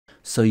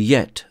So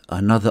yet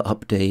another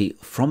update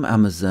from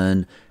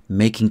Amazon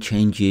making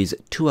changes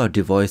to our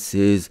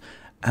devices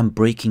and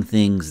breaking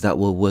things that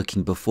were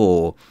working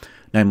before.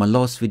 Now in my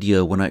last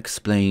video when I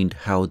explained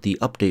how the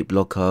update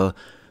blocker,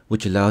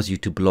 which allows you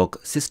to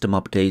block system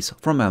updates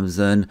from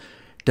Amazon,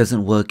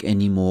 doesn't work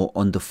anymore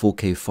on the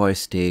 4K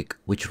Firestick,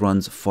 which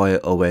runs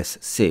Fire OS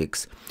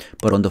 6.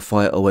 But on the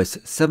Fire OS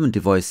 7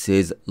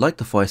 devices like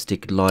the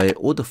Firestick Lite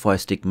or the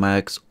Firestick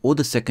Max or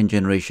the second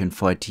generation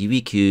Fire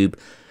TV Cube,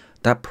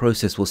 that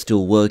process was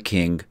still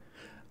working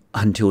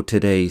until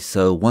today.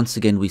 So once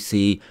again we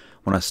see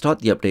when I start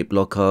the update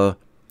blocker,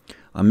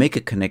 I make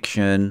a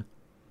connection.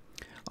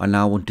 I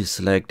now want to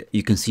select,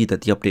 you can see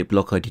that the update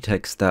blocker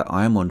detects that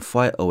I am on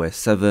Fire OS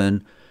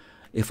 7.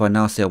 If I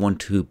now say I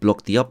want to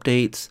block the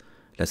updates,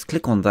 let's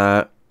click on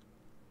that.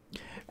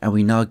 And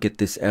we now get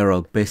this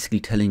error basically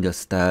telling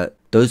us that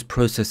those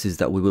processes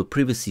that we were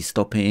previously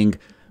stopping,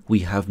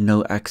 we have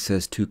no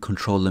access to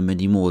control them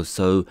anymore.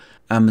 So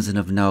Amazon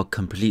have now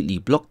completely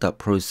blocked that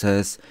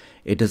process.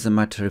 It doesn't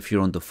matter if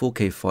you're on the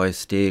 4K Fire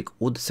Stick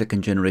or the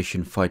second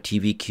generation Fire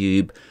TV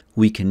Cube,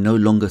 we can no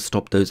longer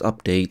stop those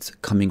updates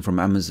coming from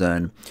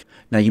Amazon.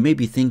 Now you may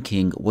be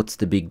thinking, what's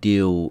the big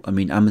deal? I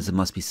mean, Amazon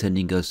must be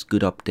sending us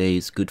good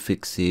updates, good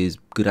fixes,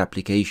 good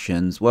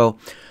applications. Well,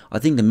 I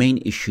think the main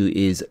issue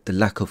is the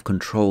lack of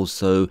control.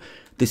 So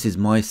this is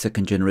my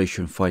second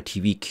generation Fire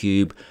TV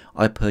Cube.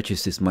 I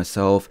purchased this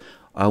myself.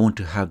 I want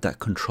to have that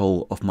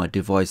control of my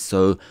device.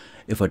 So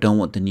if I don't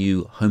want the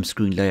new home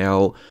screen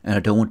layout and I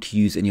don't want to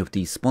use any of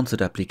these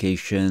sponsored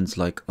applications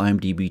like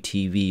IMDb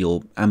TV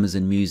or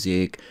Amazon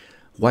Music,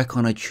 why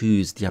can't I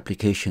choose the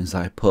applications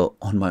I put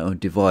on my own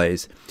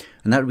device?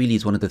 And that really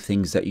is one of the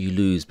things that you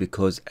lose,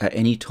 because at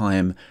any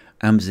time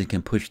Amazon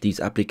can push these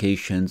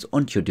applications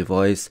onto your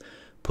device,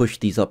 push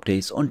these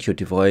updates onto your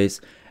device,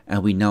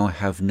 and we now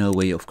have no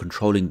way of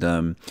controlling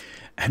them.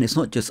 And it's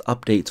not just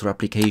updates or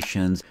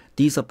applications,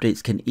 these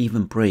updates can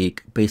even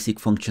break basic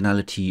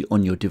functionality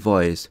on your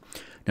device.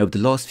 Now over the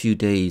last few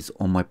days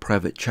on my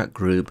private chat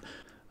group,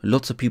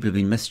 lots of people have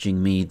been messaging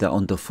me that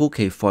on the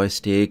 4K Fire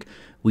Stick,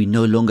 we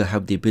no longer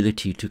have the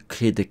ability to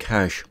clear the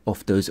cache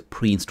of those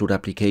pre-installed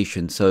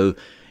applications. So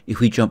if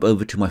we jump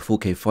over to my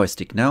 4K Fire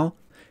Stick now,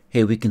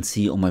 here we can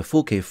see on my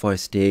 4K Fire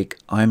Stick,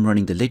 I'm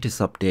running the latest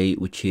update,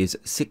 which is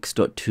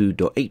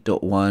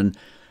 6.2.8.1.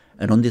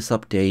 And on this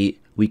update,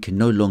 we can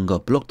no longer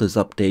block those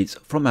updates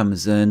from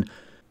Amazon,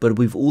 but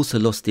we've also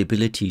lost the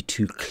ability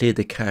to clear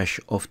the cache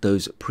of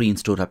those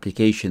pre-installed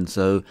applications.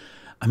 So,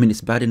 I mean,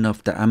 it's bad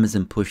enough that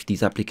Amazon pushed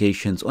these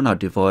applications on our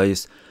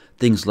device,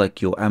 things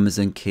like your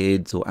Amazon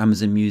Kids or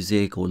Amazon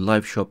Music or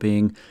live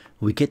shopping.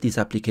 We get these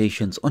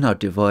applications on our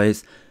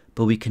device,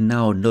 but we can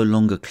now no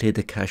longer clear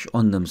the cache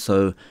on them.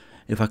 So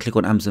if I click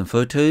on Amazon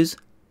Photos,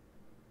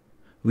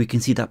 we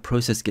can see that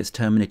process gets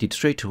terminated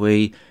straight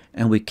away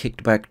and we're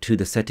kicked back to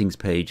the settings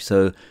page.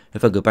 So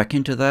if I go back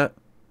into that,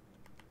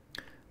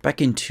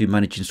 back into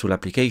manage install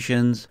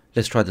applications,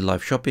 let's try the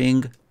live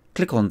shopping,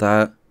 click on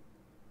that.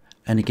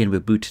 And again, we're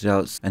booted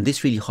out. And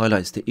this really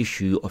highlights the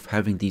issue of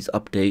having these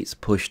updates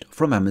pushed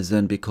from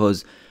Amazon,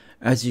 because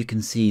as you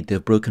can see,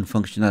 they've broken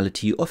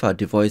functionality of our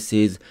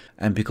devices.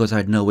 And because I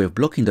had no way of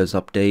blocking those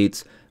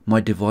updates,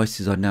 my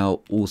devices are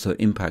now also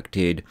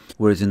impacted.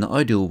 Whereas in the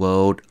ideal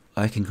world,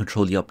 I can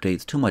control the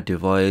updates to my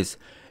device.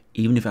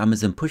 Even if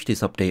Amazon pushed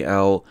this update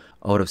out,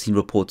 I would have seen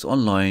reports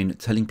online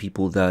telling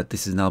people that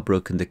this has now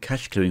broken the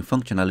cache clearing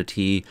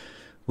functionality,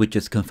 which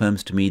just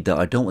confirms to me that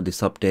I don't want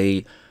this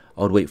update.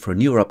 I would wait for a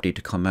newer update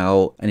to come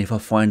out, and if I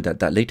find that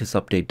that latest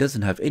update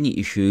doesn't have any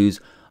issues,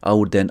 I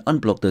would then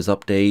unblock those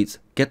updates,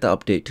 get the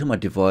update to my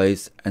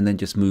device, and then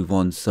just move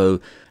on. So,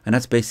 and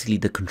that's basically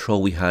the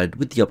control we had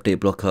with the update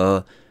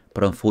blocker.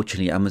 But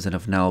unfortunately, Amazon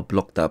have now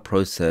blocked that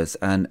process.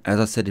 And as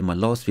I said in my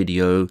last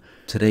video,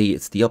 today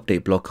it's the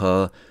update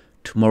blocker,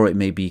 tomorrow it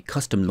may be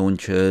custom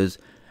launchers,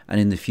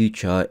 and in the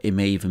future it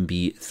may even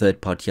be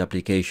third-party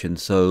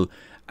applications. So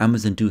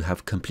Amazon do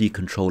have complete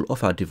control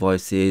of our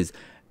devices,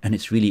 and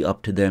it's really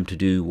up to them to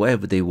do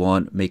whatever they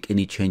want, make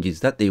any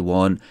changes that they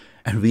want,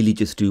 and really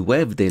just do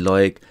whatever they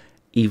like.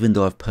 Even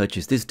though I've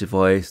purchased this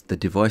device, the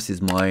device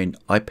is mine,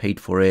 I paid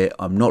for it,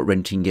 I'm not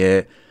renting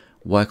it.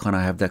 Why can't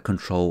I have that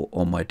control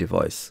on my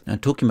device?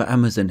 And talking about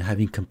Amazon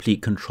having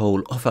complete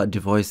control of our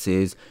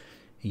devices,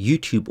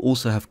 YouTube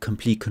also have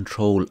complete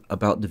control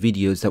about the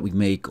videos that we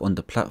make on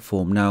the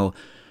platform. Now,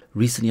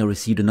 recently I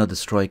received another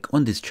strike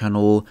on this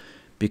channel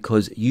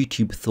because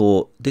YouTube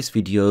thought this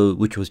video,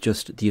 which was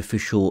just the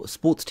official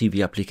sports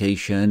TV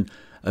application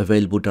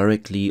available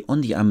directly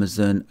on the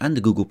Amazon and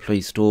the Google Play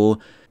Store,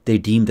 they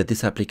deemed that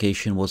this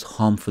application was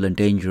harmful and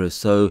dangerous.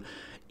 So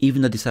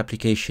even though this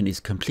application is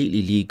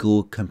completely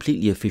legal,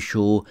 completely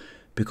official,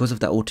 because of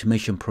that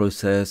automation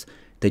process,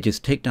 they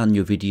just take down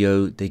your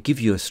video, they give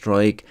you a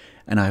strike,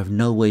 and I have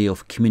no way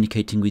of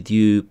communicating with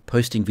you,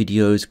 posting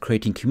videos,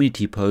 creating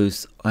community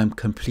posts. I'm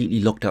completely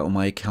locked out of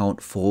my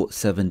account for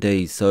 7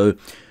 days. So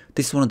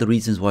this is one of the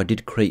reasons why I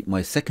did create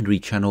my secondary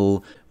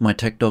channel, my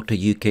Tech Doctor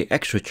UK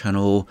Extra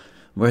channel,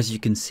 where as you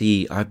can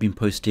see, I've been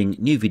posting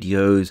new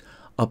videos,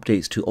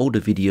 updates to older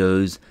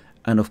videos,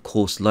 and of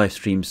course live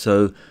stream.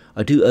 So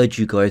I do urge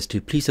you guys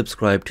to please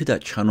subscribe to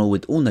that channel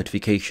with all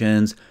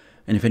notifications.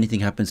 And if anything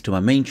happens to my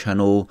main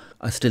channel,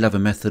 I still have a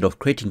method of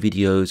creating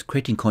videos,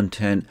 creating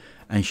content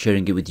and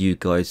sharing it with you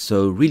guys.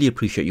 So really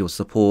appreciate your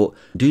support.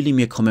 Do leave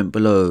me a comment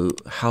below.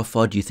 How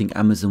far do you think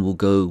Amazon will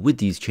go with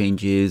these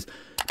changes?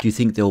 Do you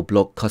think they'll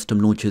block custom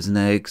launchers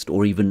next,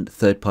 or even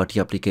third-party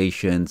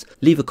applications?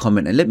 Leave a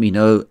comment and let me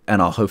know,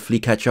 and I'll hopefully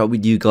catch up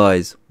with you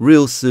guys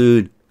real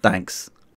soon. Thanks.